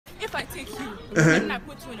if I take you and I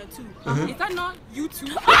put you in a tube, is that not you too?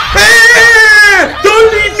 Hey!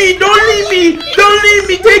 Don't leave me! Don't leave me! Don't leave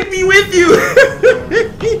me! Take me with you!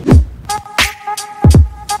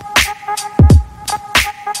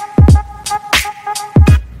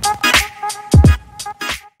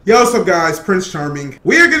 Yo, what's up guys, Prince Charming.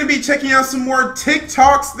 We are going to be checking out some more Tik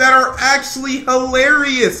Toks that are actually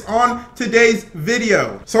hilarious on today's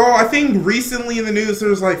video. So I think recently in the news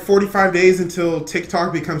there's like 45 days until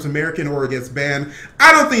TikTok becomes American or it gets banned.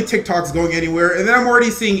 I don't think TikTok's going anywhere. And then I'm already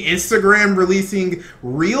seeing Instagram releasing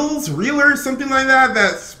Reelers, something like that,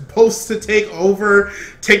 that's supposed to take over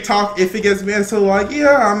TikTok if it gets banned. So like,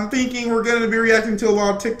 yeah, I'm thinking we're going to be reacting to a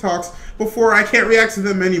lot of TikToks before I can't react to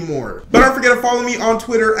them anymore. But don't forget to follow me on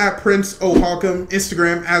Twitter at Prince O'Hawcom,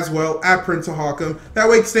 Instagram as well at Prince O'Hawcom. That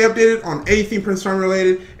way you can stay updated on anything Prince Charming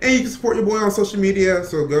related, and you can support your boy on social media,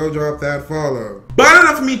 so go drop that follow. But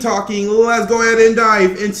enough of me talking, let's go ahead and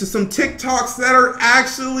dive into some TikToks that are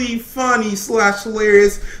actually funny slash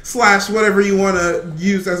hilarious slash whatever you want to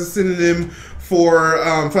use as a synonym for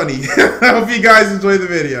funny. I hope you guys enjoy the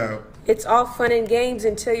video. It's all fun and games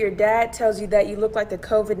until your dad tells you that you look like the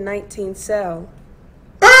COVID-19 cell.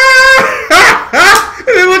 And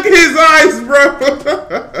then look at his eyes, bro.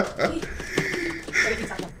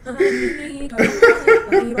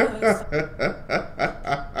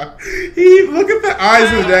 Look at the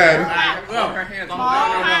eyes of dad.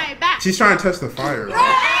 She's trying to touch the fire.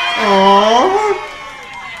 Aww.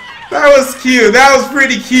 That was cute. That was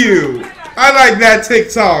pretty cute. I like that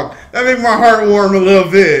TikTok. That made my heart warm a little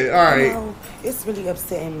bit. All right. You know, it's really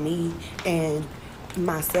upsetting me and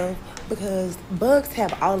myself because bugs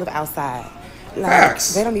have olive outside. Like,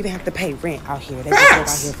 Facts. They don't even have to pay rent out here. They just live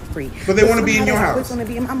out here for free. But they want to be in your house. They want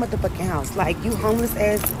to be in my motherfucking house. Like, you homeless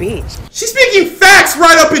ass bitch. She's speaking facts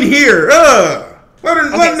right up in here. Let her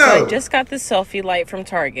know. So I just got this selfie light from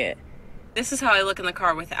Target. This is how I look in the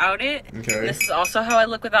car without it. Okay. This is also how I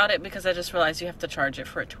look without it because I just realized you have to charge it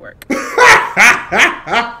for it to work.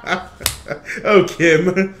 Oh,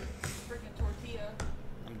 Kim.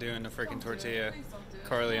 I'm doing a freaking tortilla.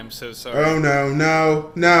 Carly, I'm so sorry. Oh, no,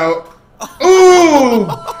 no, no. Ooh!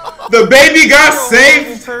 The baby got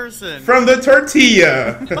saved from the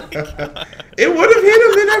tortilla. It would have hit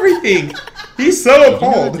him and everything. He's so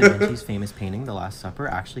appalled. Da Vinci's famous painting, The Last Supper,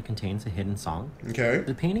 actually contains a hidden song. Okay.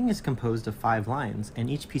 The painting is composed of 5 lines, and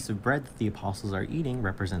each piece of bread that the apostles are eating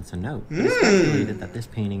represents a note. It's speculated that this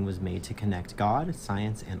painting was made to connect God,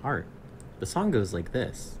 science, and art. The song goes like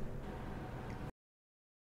this.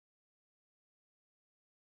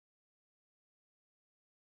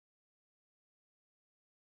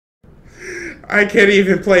 I can't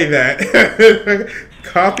even play that.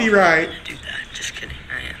 Copyright. Do that. Just kidding.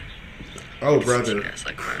 I am. Oh, brother. That's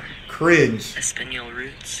like my Cringe. Espanol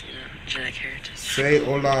roots, you know, genetic heritage. Say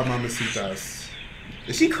hola, mamacitas.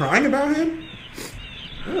 Is she crying about him?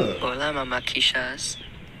 Ugh. Hola, mamaquishas.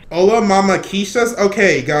 Hola, mama Quishas.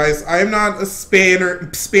 Okay, guys, I am not a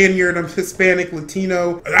Spaniard. I'm Hispanic,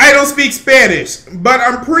 Latino. I don't speak Spanish, but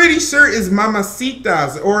I'm pretty sure it's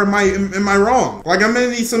mamacitas. Or am I wrong? Like, I'm gonna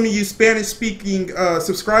need some of you Spanish-speaking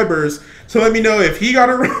subscribers to let me know if he got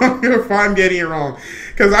it wrong or if I'm getting it wrong.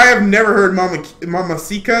 Because I have never heard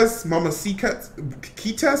mamacicas,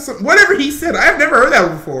 quitas, whatever he said. I've never heard that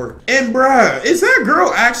before. And bruh, is that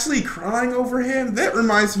girl actually crying over him? That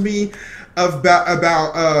reminds me about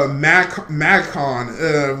Magcon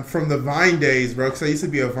from the Vine days, bro, because I used to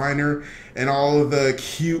be a Viner and all of the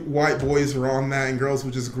cute white boys were on that and girls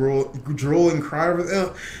would just drool and cry over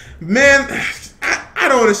them. Man, I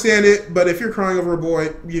don't understand it, but if you're crying over a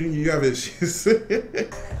boy, you have issues.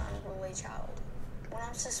 Unruly child. When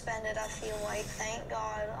I'm suspended, I feel like, thank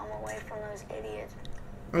God I'm away from those idiots.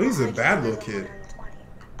 Oh, he's a bad little kid.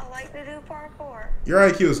 I like to do parkour. Your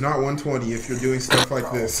IQ is not 120 if you're doing stuff like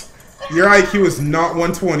this. Your IQ is not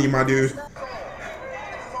 120, my dude.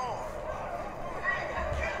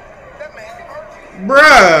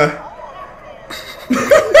 Bruh.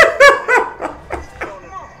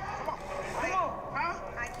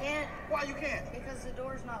 I can't. Why you can't? Because the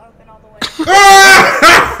door's not open all the way.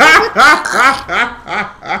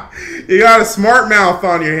 You got a smart mouth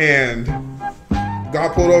on your hand.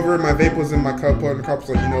 Got pulled over, my vape was in my cup, and the cop was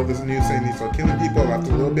like, you know, this news saying these are killing people. Laughed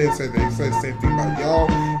a little bit, said the same thing about y'all.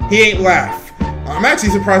 He ain't laugh. I'm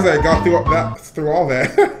actually surprised that I got through all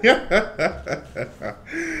that.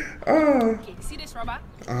 Okay, see this rubber?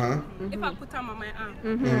 Uh-huh. If I put them on my arm,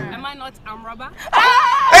 am I not rubber?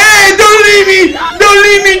 Hey, don't leave me! Don't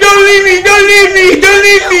leave me! Don't leave me! Don't leave me! Don't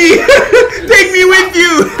leave me! Take me with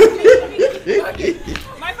you!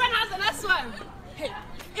 My friend has the last one. Hey,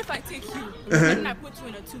 if I take you and I put you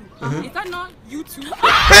in a tube, is that not you too?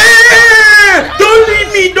 Hey!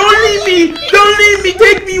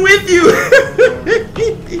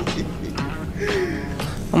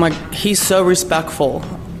 He's so respectful.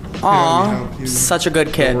 Aw, such a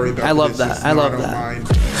good kid. I love that. I love that.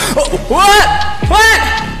 Oh, what?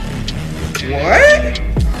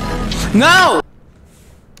 No!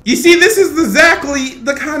 You see, this is exactly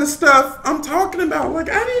the kind of stuff I'm talking about. Like,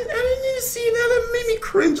 I didn't need to see that. It made me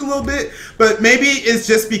cringe a little bit. But maybe it's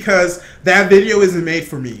just because that video isn't made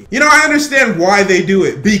for me. You know, I understand why they do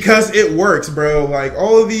it. Because it works, bro. Like,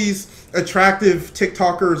 all of these attractive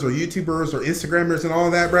TikTokers or YouTubers or Instagrammers and all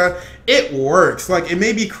of that, bro, it works. Like, it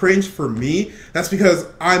may be cringe for me. That's because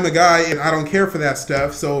I'm a guy and I don't care for that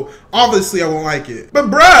stuff. So, obviously, I won't like it.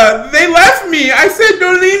 But, bruh, they left me. I said,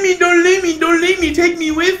 don't leave me, don't leave me, don't leave me. Take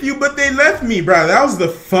me with you. But they left me, bruh. That was the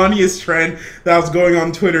funniest trend that was going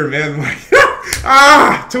on Twitter, man. Like,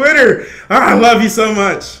 Twitter. I love you so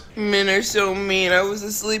much. Men are so mean. I was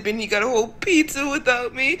asleep and he got a whole pizza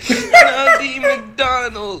without me. And I was eating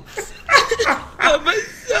McDonald's by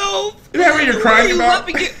myself. Is that what you're crying about?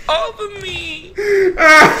 You get off of me.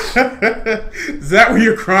 Is that what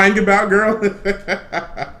you're crying about, girl?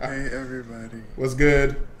 Hey, everybody. What's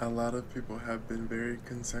good? A lot of people have been very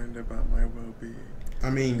concerned about my well-being. I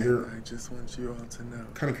mean, I just want you all to know.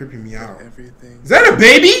 Kind of creeping me out. Everything. Is that a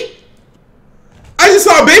baby? I just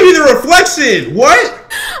saw a baby in the reflection. What?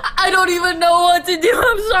 I don't even know what to do.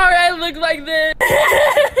 I'm sorry I look like this.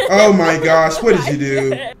 Oh my gosh, what did you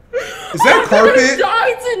do? Is that carpet?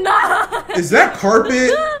 Is that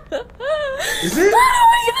carpet? Is it?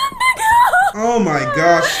 Oh my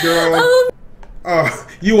gosh, girl. Oh,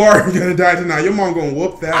 you are gonna die tonight. Your mom gonna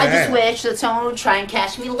whoop that ass. I just wish that someone would try and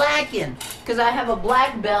catch me lacking. Because I have a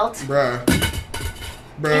black belt. Bruh.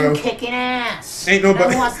 And kicking ass. Ain't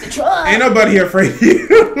nobody no one wants to try. Ain't nobody afraid of you.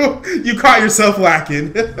 You caught yourself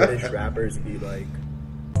lacking. British rappers be like,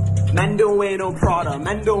 man don't wear no Prada,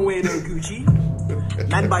 man don't wear no Gucci.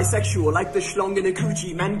 Man bisexual like the schlong in a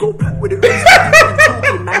coochie. Man go pet with a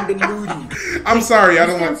Uzi. Man been moody. I'm sorry, I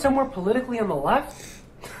don't want somewhere politically on the left.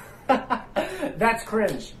 That's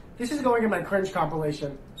cringe. This is going in my cringe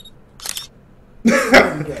compilation.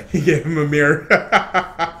 He gave him a mirror.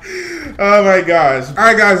 Oh my gosh.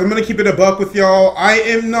 Alright guys, I'm gonna keep it a buck with y'all. I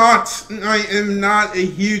am not a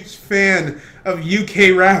huge fan of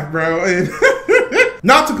UK rap, bro.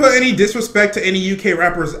 Not to put any disrespect to any UK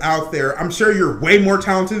rappers out there. I'm sure you're way more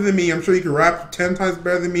talented than me. I'm sure you can rap 10 times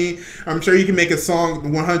better than me. I'm sure you can make a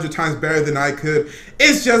song 100 times better than I could.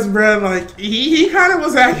 It's just, bro, like, he kind of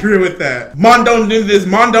was accurate with that. Mon don't do this,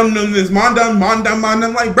 Mon don't do this, Mon done.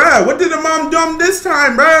 Like, bro, what did the mom do this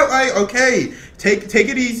time, bro? Like, okay, take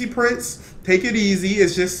it easy, Prince. Take it easy.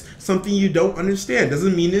 It's just something you don't understand.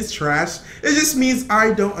 Doesn't mean it's trash. It just means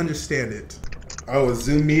I don't understand it. Oh, a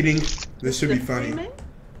Zoom meeting? This should be funny.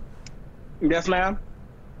 Yes, ma'am?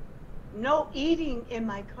 No eating in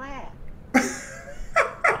my class.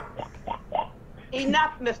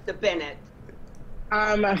 Enough, Mr. Bennett.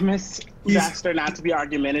 Miss Baxter, not to be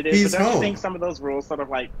argumentative, but don't you think some of those rules sort of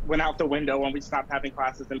like went out the window when we stopped having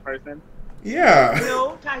classes in person? Yeah.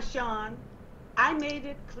 No, Tyshawn. I made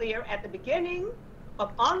it clear at the beginning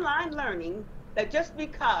of online learning that just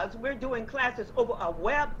because we're doing classes over a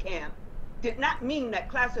webcam did not mean that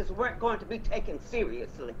classes weren't going to be taken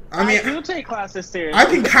seriously. I mean, I do take classes seriously. I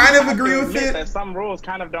can kind of agree with it. That some rules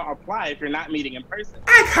kind of don't apply if you're not meeting in person.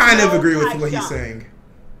 I kind of agree with what he's saying.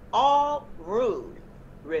 All rules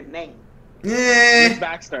remain. Yeah. Miss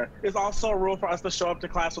Baxter, it's also a rule for us to show up to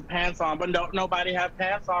class with pants on, but nobody have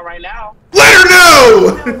pants on right now. Let her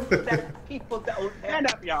know! People don't stand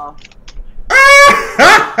up, y'all. You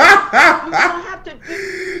don't have to do.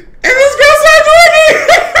 And this girl started talking.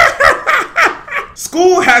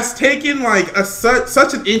 School has taken like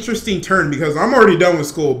such an interesting turn because I'm already done with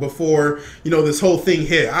school before, you know, this whole thing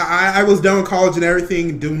hit. I was done with college and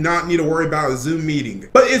everything. Do not need to worry about a Zoom meeting.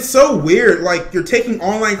 But it's so weird. Like, you're taking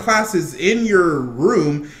online classes in your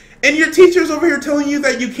room and your teacher's over here telling you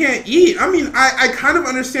that you can't eat. I mean, I kind of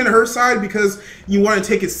understand her side because you want to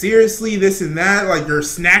take it seriously, this and that. Like, your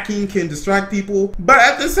snacking can distract people. But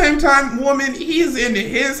at the same time, woman, he's in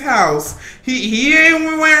his house. He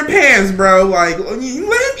ain't wearing pants, bro. Like, let him eat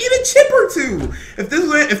a chip or two. If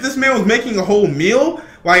this man was making a whole meal,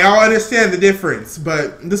 like, I'll understand the difference.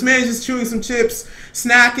 But this man is just chewing some chips,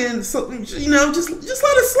 snacking, so, you know, just let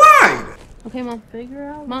it slide. Okay, Mom. Figure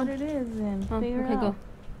out what it is then. Figure out. Go.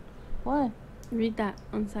 What? Read that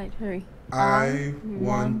on side. Hurry. I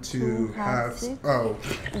want to have. Oh.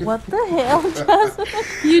 What the hell, Jasmine?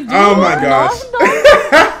 You do? Oh my gosh.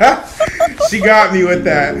 She got me with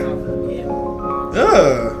that.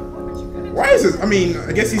 Ugh. Why is this? I mean,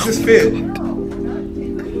 I guess he's just fit.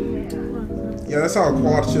 Yeah, that's how a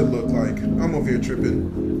quad should look like. I'm over here tripping.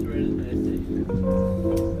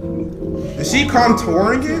 Is she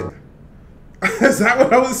contouring it? Is that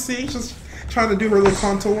what I was seeing? Just trying to do her little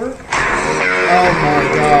contour. Oh my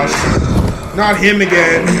gosh. Not him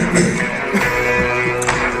again.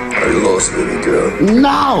 I lost it again.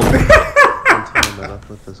 No! One time I met up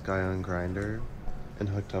with this guy on Grindr and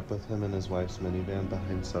hooked up with him in his wife's minivan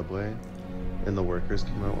behind Subway. And the workers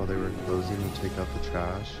came out while they were closing to take out the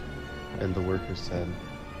trash. And the worker said,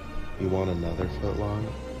 "You want another foot long?"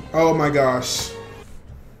 Oh my gosh.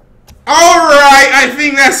 Alright, I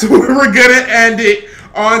think that's where we're gonna end it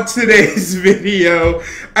on today's video.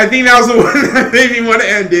 I think that was the one that made me want to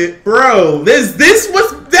end it. Bro,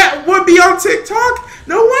 that would be on TikTok?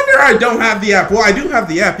 No wonder I don't have the app. Well, I do have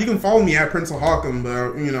the app. You can follow me at Prince of Hawkham,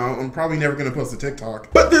 but, you know, I'm probably never going to post a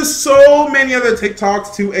TikTok. But there's so many other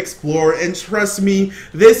TikToks to explore, and trust me,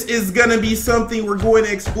 this is going to be something we're going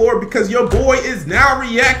to explore because your boy is now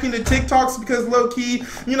reacting to TikToks because, low-key,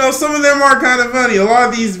 you know, some of them are kind of funny. A lot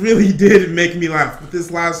of these really did make me laugh, but this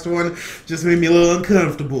last one just made me a little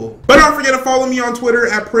uncomfortable. But don't forget to follow me on Twitter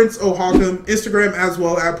at Prince O'Hawkham, Instagram as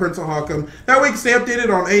well at Prince O'Hawkham. That way you can stay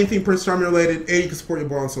updated on anything Prince Charming related, and you can support your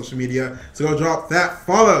boy on social media, so go drop that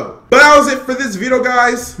follow. But that was it for this video,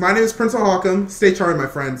 guys. My name is Prince O'Hawkham. Stay charming, my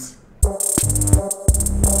friends.